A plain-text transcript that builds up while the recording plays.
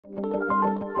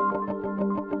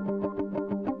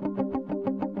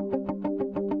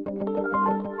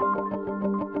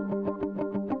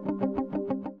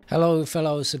Hello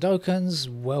fellow Sudokans,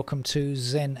 welcome to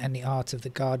Zen and the Art of the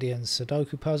Guardian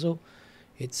Sudoku puzzle.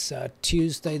 It's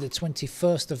Tuesday the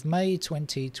 21st of May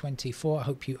 2024. I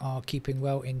hope you are keeping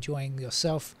well, enjoying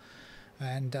yourself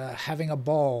and having a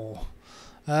ball.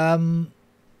 Today,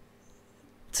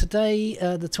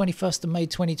 the 21st of May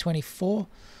 2024,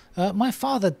 my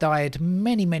father died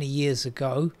many years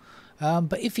ago.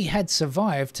 But if he had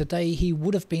survived today, he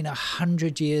would have been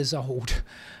 100 years old.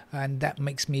 And that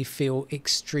makes me feel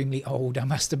extremely old, I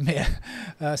must admit.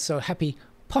 So happy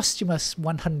posthumous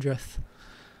 100th.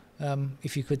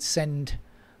 If you could send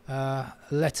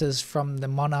letters from the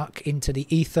monarch into the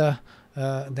ether,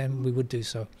 then we would do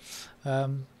so.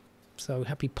 So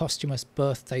happy posthumous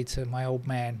birthday to my old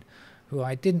man, who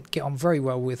I didn't get on very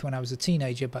well with when I was a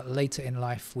teenager, but later in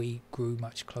life we grew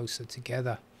much closer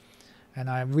together. And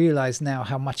I realise now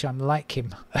how much I'm like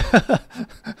him,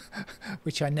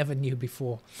 which I never knew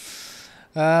before.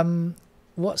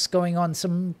 What's going on?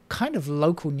 Some kind of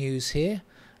local news here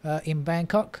in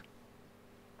Bangkok.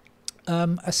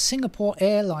 A Singapore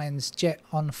Airlines jet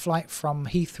on flight from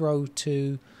Heathrow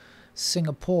to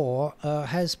Singapore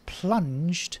has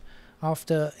plunged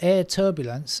after air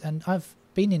turbulence. And I've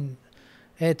been in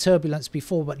air turbulence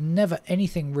before, but never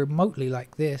anything remotely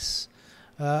like this.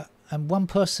 And one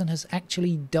person has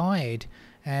actually died,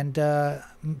 and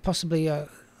possibly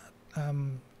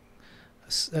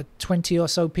 20 or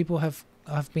so people have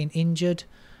been injured.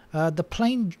 The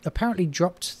plane apparently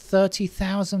dropped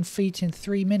 30,000 feet in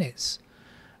 3 minutes.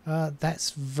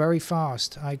 That's very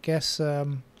fast. I guess it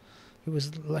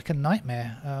was like a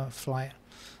nightmare flight.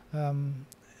 And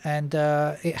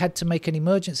it had to make an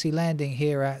emergency landing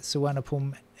here at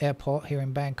Suvarnabhumi Airport here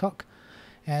in Bangkok.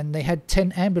 And they had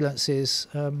 10 ambulances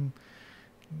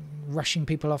rushing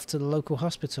people off to the local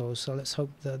hospitals. So let's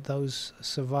hope that those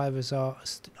survivors are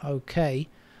okay.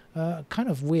 Kind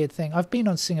of weird thing. I've been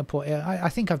on Singapore Air. I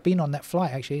think I've been on that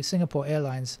flight actually. Singapore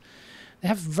Airlines. They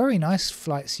have very nice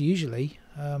flights usually.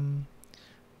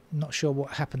 Not sure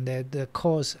what happened there. The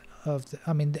cause of the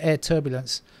air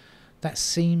turbulence. That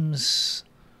seems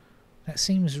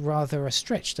rather a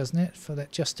stretch, doesn't it, for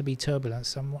that just to be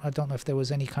turbulence? I don't know if there was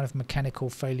any kind of mechanical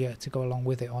failure to go along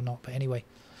with it or not, but anyway,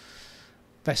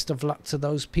 best of luck to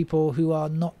those people who are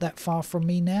not that far from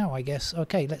me now, I guess.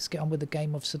 Okay, let's get on with the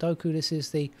game of Sudoku. This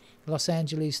is the Los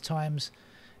Angeles Times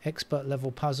expert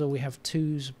level puzzle. We have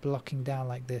twos blocking down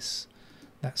like this.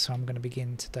 That's how I'm going to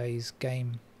begin today's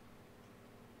game.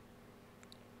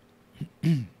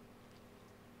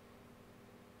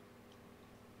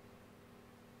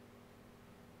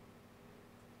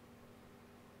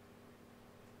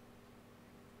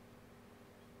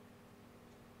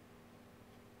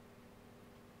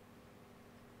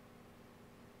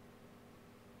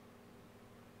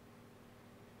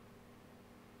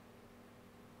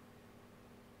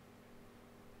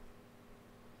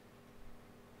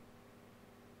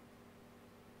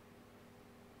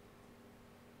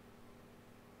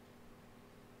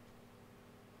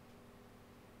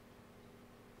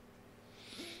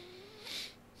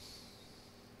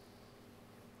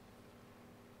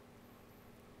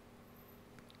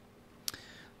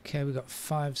 Okay, we've got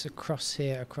fives across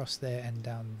here, across there, and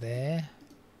down there.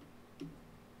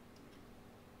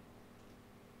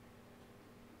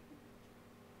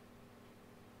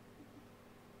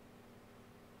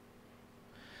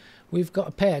 We've got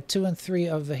a pair, 2 and 3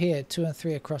 over here, 2 and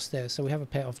 3 across there. So we have a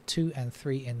pair of 2 and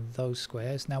 3 in those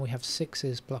squares. Now we have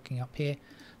sixes blocking up here.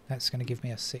 That's going to give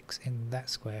me a 6 in that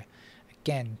square.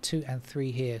 Again, 2 and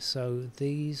 3 here. So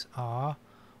these are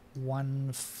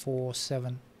 1, 4,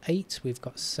 7, 8. We've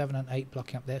got 7 and 8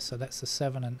 blocking up there, so that's the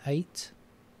 7 and 8.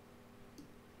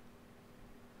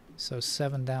 So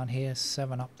 7 down here,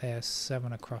 7 up there,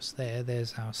 7 across there.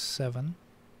 There's our 7.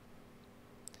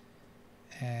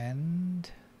 And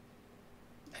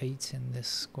 8 in this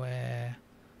square.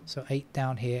 So 8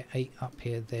 down here, 8 up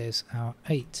here. There's our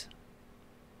 8.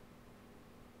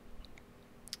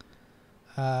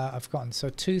 I've gotten so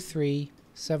 2, 3,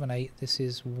 7, 8. This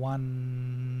is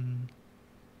 1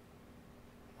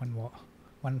 what?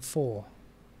 1, 4.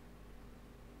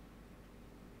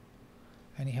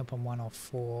 Any help on 1 or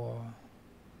 4?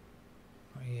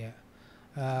 Oh, yeah.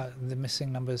 The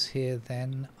missing numbers here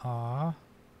then are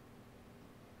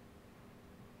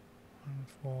 1,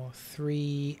 4,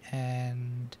 3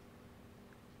 and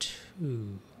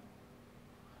 2.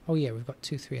 Oh yeah, we've got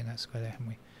 2, 3 in that square there, haven't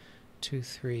we? 2,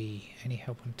 3. Any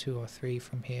help on 2 or 3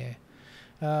 from here?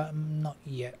 Not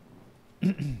yet.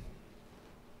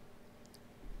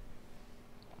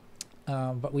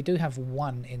 But we do have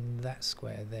 1 in that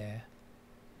square there.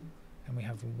 And we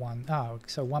have 1. Oh,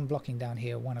 so 1 blocking down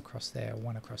here, 1 across there,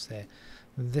 1 across there.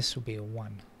 This will be a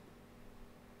 1.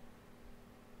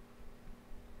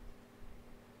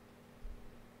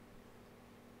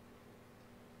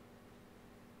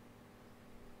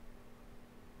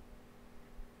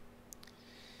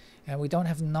 And we don't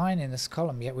have 9 in this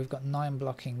column yet. We've got 9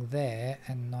 blocking there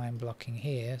and 9 blocking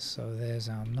here. So there's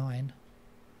our 9.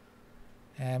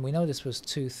 And we know this was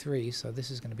 2, 3. So this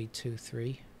is going to be 2,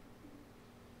 3.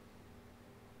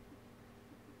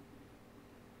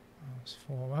 That's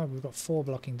 4. Well, we've got 4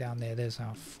 blocking down there. There's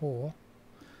our 4.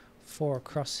 4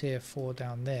 across here, 4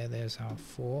 down there. There's our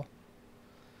 4.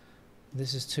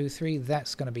 This is 2, 3.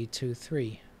 That's going to be 2,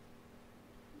 3.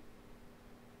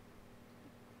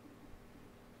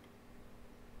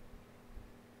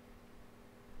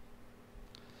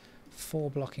 Four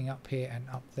blocking up here and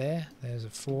up there. There's a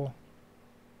 4.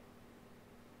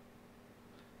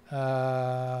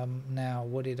 Now,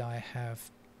 what did I have?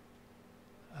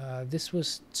 This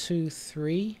was 2,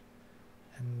 3,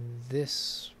 and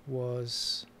this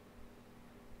was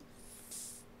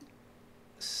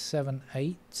 7,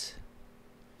 8.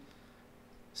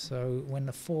 So when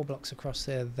the 4 blocks across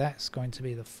there, that's going to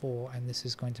be the 4, and this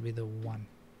is going to be the 1.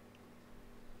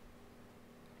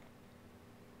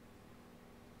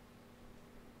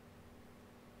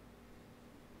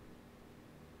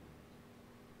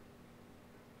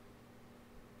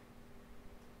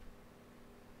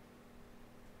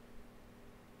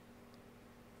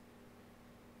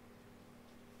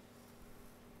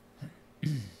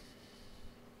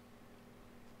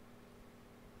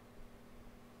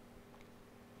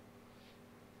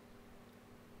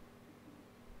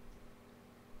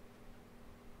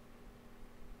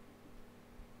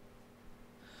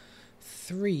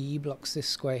 Three blocks this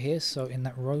square here, so in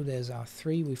that row there's our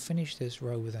 3. We finished this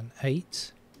row with an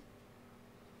 8.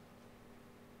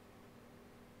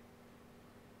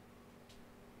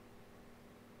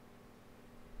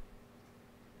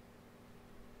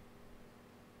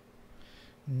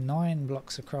 Nine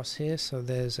blocks across here, so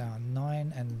there's our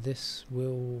 9, and this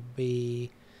will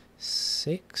be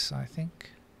 6, I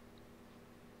think.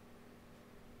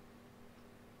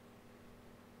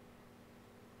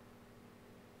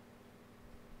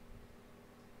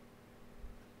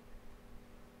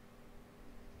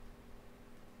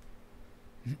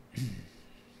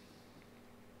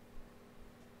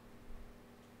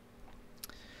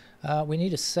 We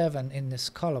need a 7 in this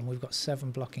column. We've got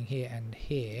 7 blocking here and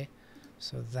here,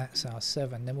 so that's our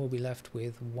 7. Then we'll be left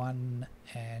with 1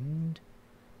 and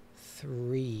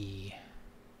 3.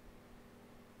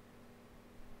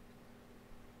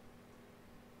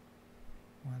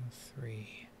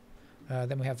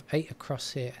 Then we have 8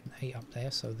 across here and 8 up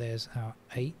there, so there's our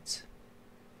 8.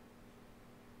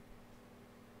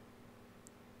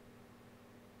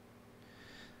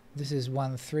 This is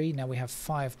 1, 3. Now we have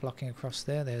 5 blocking across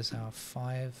there. There's our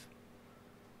 5.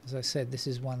 As I said, this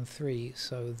is 1, 3.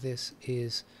 So this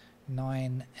is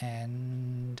 9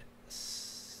 and...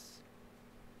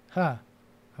 I've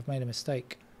made a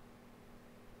mistake.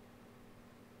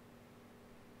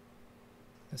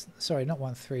 Sorry, not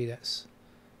 1, 3. That's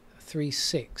 3,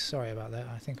 6. Sorry about that.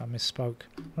 I think I misspoke.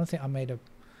 I don't think I made a...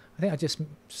 I think I just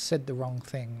said the wrong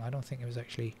thing. I don't think it was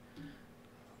actually...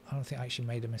 I don't think I actually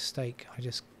made a mistake. I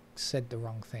just said the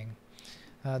wrong thing.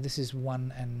 This is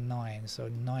 1 and 9, so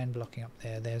 9 blocking up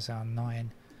there. There's our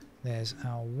 9, there's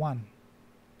our 1.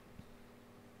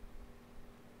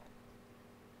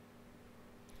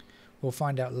 We'll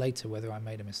find out later whether I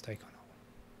made a mistake or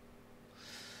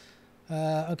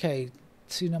not. Okay,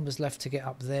 2 numbers left to get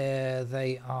up there.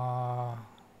 They are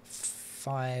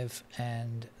 5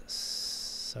 and...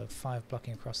 so 5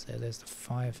 blocking across there. There's the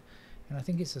 5. And I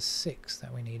think it's a 6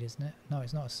 that we need, isn't it? No,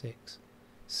 it's not a 6.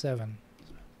 7.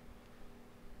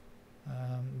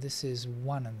 This is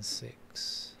 1 and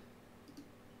 6.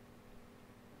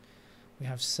 We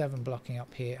have 7 blocking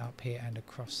up here, and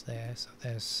across there. So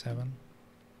there's 7.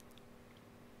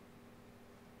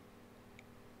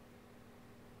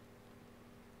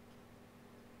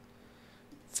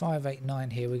 Five, 8,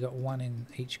 9 here. We got 1 in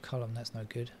each column. That's no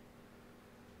good.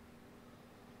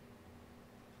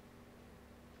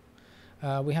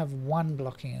 We have 1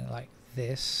 blocking like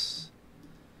this.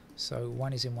 So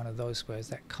 1 is in one of those squares.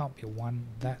 That can't be a 1.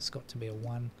 That's got to be a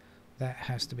 1. That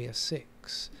has to be a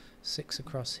 6. 6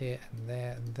 across here and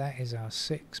there. And that is our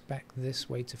 6. Back this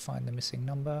way to find the missing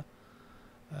number.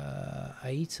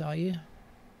 8, are you?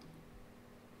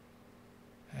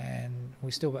 And we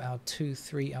still got our 2,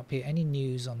 3 up here. Any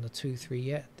news on the 2, 3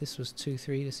 yet? This was 2,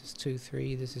 3. This is 2,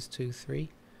 3. This is 2, 3.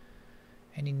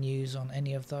 Any news on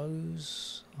any of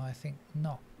those? I think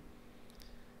not.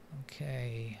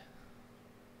 Okay.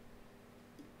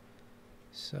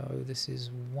 So this is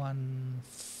 1,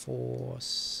 4,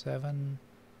 7.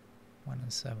 1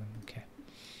 and 7. Okay.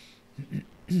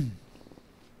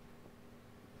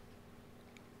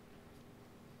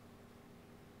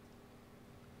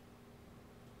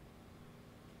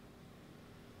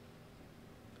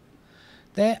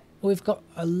 There, we've got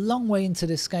a long way into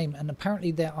this game, and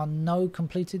apparently there are no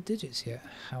completed digits yet.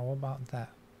 How about that?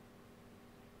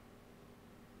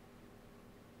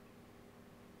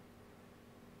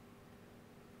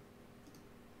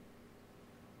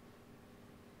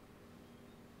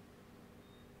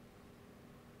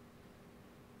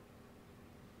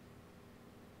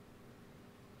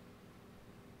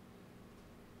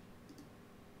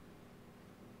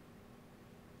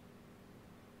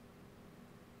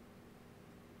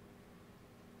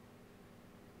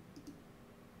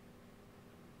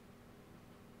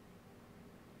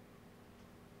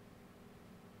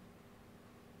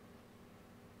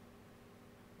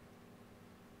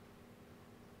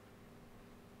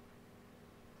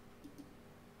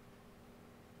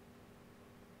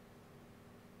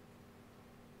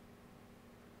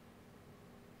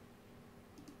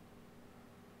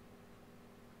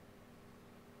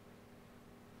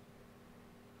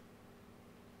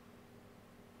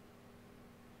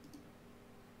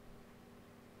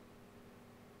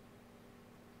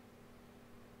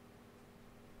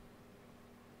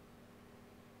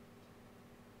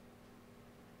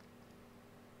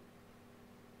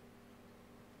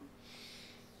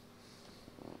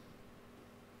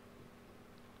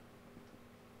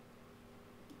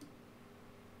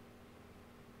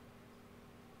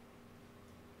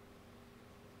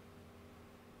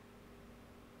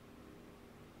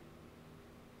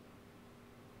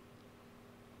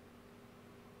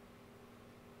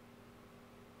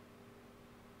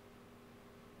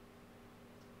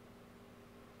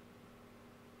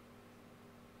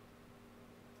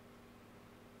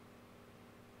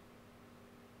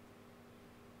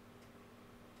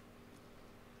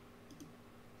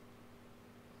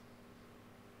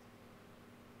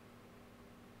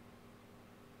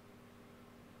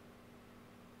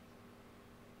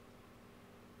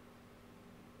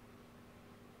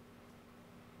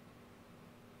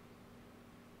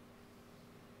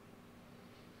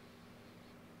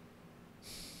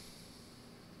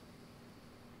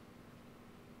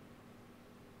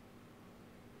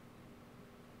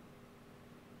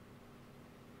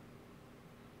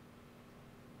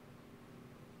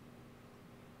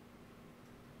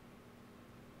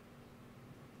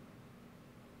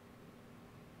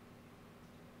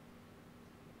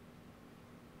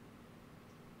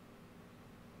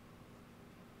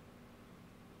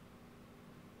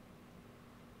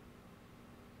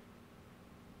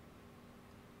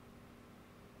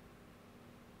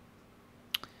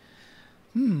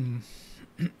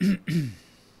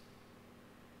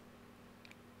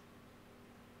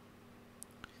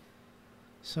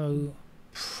 So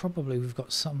probably we've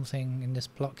got something in this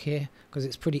block here because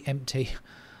it's pretty empty.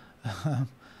 So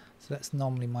that's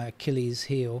normally my Achilles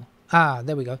heel. Ah,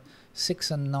 there we go. 6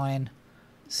 and 9.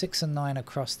 6 and 9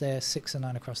 across there. 6 and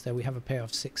 9 across there. We have a pair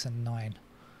of 6 and 9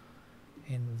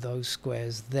 in those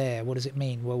squares there. What does it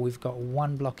mean? Well, we've got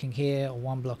one blocking here,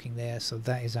 one blocking there. So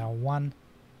that is our 1.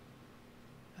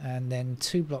 And then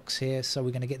 2 blocks here. So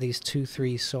we're going to get these 2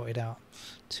 3s sorted out.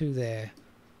 2 there.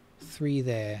 3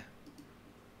 there.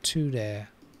 2 there,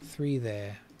 3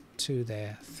 there, 2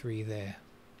 there, 3 there.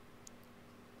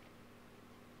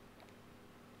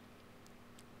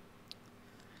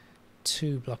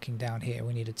 Two blocking down here.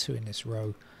 We need a 2 in this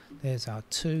row. There's our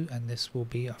 2, and this will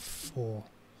be a 4.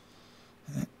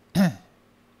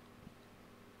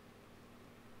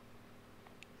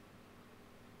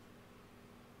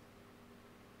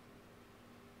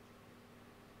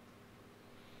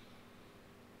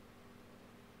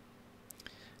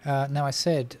 Now I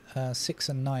said 6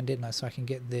 and 9, didn't I? So I can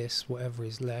get this, whatever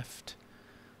is left.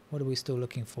 What are we still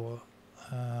looking for?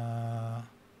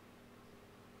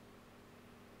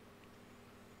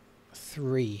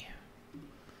 3.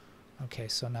 Okay,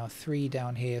 so now 3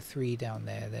 down here, 3 down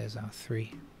there. There's our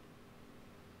 3.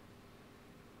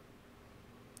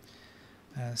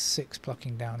 6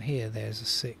 blocking down here. There's a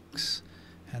 6.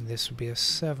 And this would be a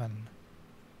 7.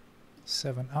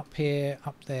 7 up here,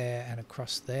 up there, and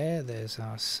across there. There's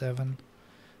our 7.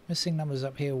 Missing numbers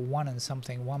up here, 1 and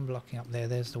something. 1 blocking up there.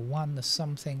 There's the 1. The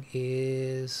something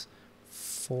is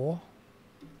 4.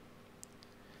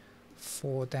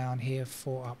 4 down here,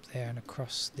 4 up there, and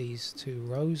across these 2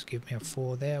 rows. Give me a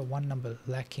 4 there. 1 number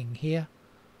lacking here.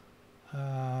 2,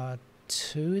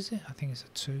 is it? I think it's a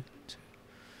 2.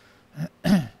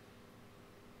 2.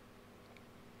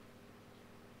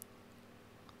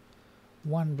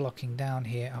 1 blocking down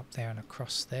here, up there, and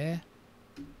across there.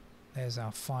 There's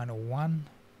our final 1.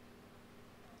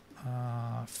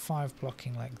 5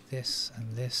 blocking like this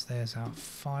and this. There's our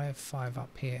 5. 5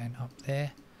 up here and up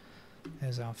there.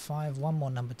 There's our 5. 1 more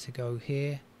number to go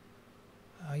here.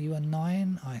 Are you a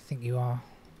 9? I think you are.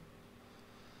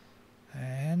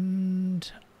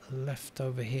 And left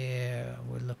over here,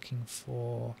 we're looking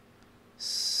for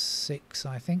 6,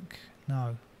 I think.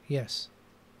 No, yes,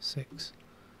 6.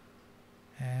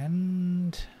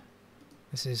 And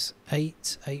this is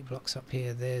 8 blocks up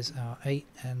here. There's our 8,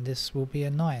 and this will be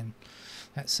a 9.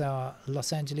 That's our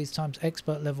Los Angeles times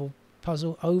expert level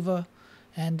puzzle over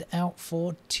and out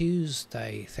for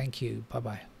Tuesday. Thank you. Bye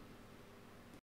bye.